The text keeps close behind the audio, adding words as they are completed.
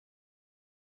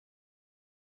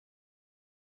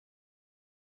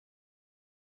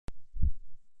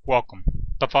Welcome.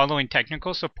 The following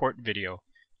technical support video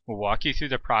will walk you through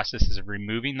the processes of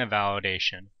removing the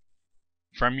validation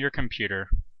from your computer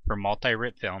for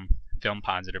MultiRIP film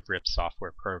positive RIP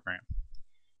software program.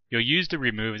 You'll use to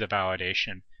remove the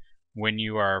validation when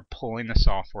you are pulling the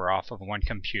software off of one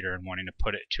computer and wanting to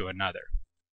put it to another.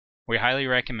 We highly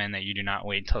recommend that you do not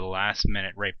wait until the last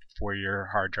minute right before your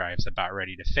hard drive is about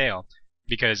ready to fail,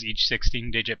 because each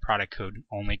 16-digit product code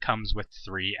only comes with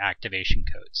 3 activation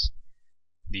codes.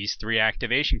 These 3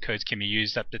 activation codes can be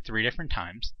used up to 3 different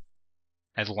times,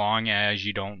 as long as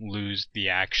you don't lose the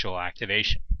actual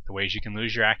activation. The ways you can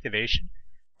lose your activation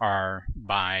are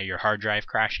by your hard drive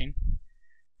crashing,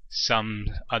 some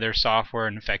other software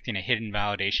infecting a hidden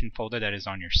validation folder that is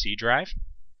on your C drive,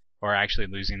 or actually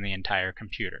losing the entire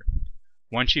computer.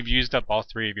 Once you've used up all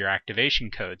 3 of your activation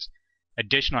codes,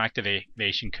 additional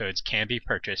activation codes can be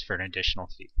purchased for an additional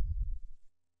fee.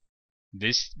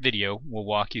 This video will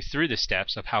walk you through the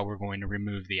steps of how we're going to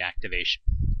remove the activation.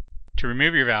 To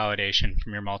remove your validation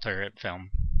from your MultiRIP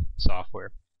film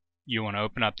software, you want to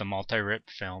open up the MultiRIP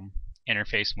film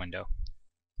interface window,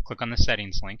 click on the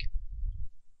settings link,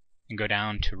 and go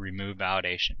down to remove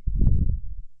validation.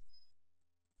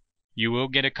 You will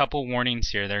get a couple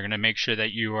warnings here. They're going to make sure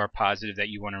that you are positive that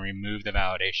you want to remove the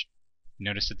validation.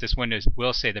 Notice that this window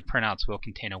will say the printouts will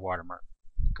contain a watermark.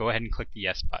 Go ahead and click the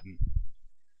yes button.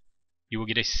 You will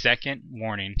get a second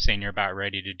warning saying you're about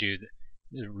ready to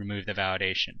remove the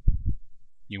validation.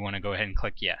 You want to go ahead and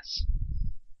click yes.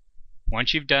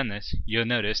 Once you've done this, you'll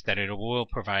notice that it will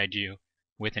provide you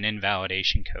with an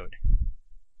invalidation code.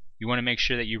 You want to make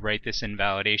sure that you write this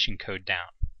invalidation code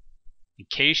down. In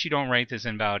case you don't write this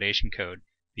invalidation code,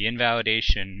 the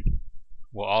invalidation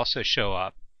will also show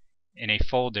up in a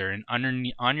folder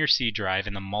on your C drive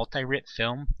in the MultiRIP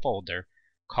film folder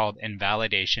called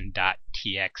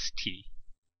invalidation.txt.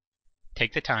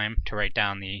 Take the time to write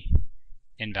down the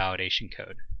invalidation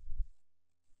code.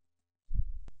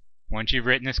 Once you've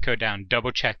written this code down,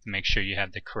 double check to make sure you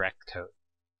have the correct code.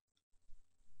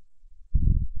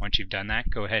 Once you've done that,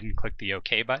 go ahead and click the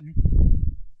OK button.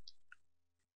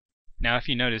 Now if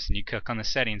you notice and you click on the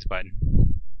settings button,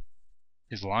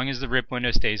 as long as the RIP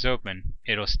window stays open,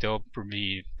 it'll still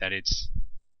prove that it's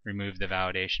removed the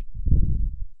validation.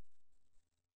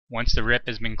 Once the RIP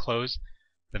has been closed,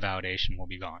 the validation will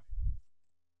be gone.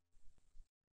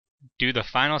 Do the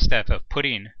final step of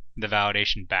putting the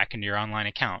validation back into your online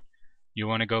account. You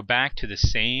want to go back to the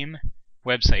same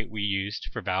website we used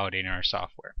for validating our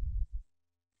software.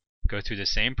 Go through the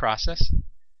same process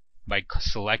by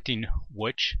selecting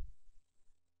which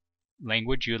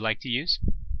language you would like to use.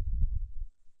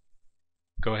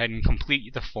 Go ahead and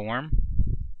complete the form,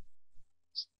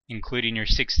 including your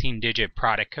 16-digit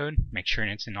product code. Make sure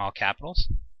it's in all capitals.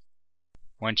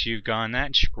 Once you've gone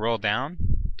that, scroll down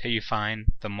till you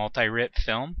find the MultiRIP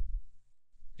film,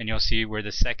 and you'll see where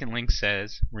the second link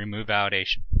says remove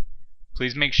validation.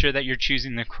 Please make sure that you're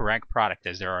choosing the correct product,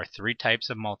 as there are 3 types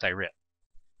of MultiRIP,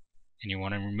 and you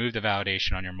want to remove the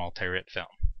validation on your MultiRIP film.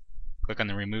 Click on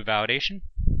the remove validation.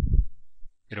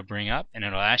 It'll bring up and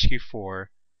it'll ask you for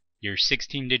your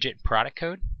 16-digit product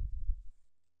code.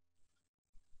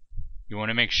 You want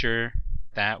to make sure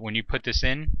that when you put this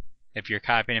in, if you're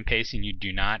copying and pasting, you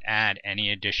do not add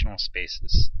any additional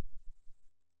spaces.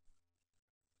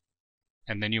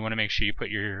 And then you want to make sure you put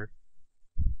your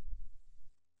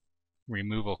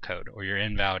removal code or your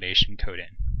invalidation code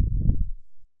in.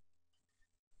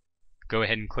 Go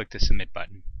ahead and click the submit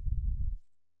button.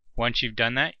 Once you've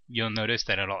done that, you'll notice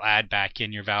that it'll add back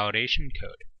in your validation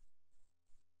code.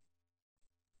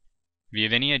 If you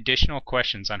have any additional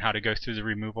questions on how to go through the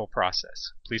removal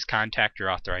process, please contact your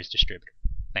authorized distributor.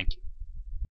 Thank you.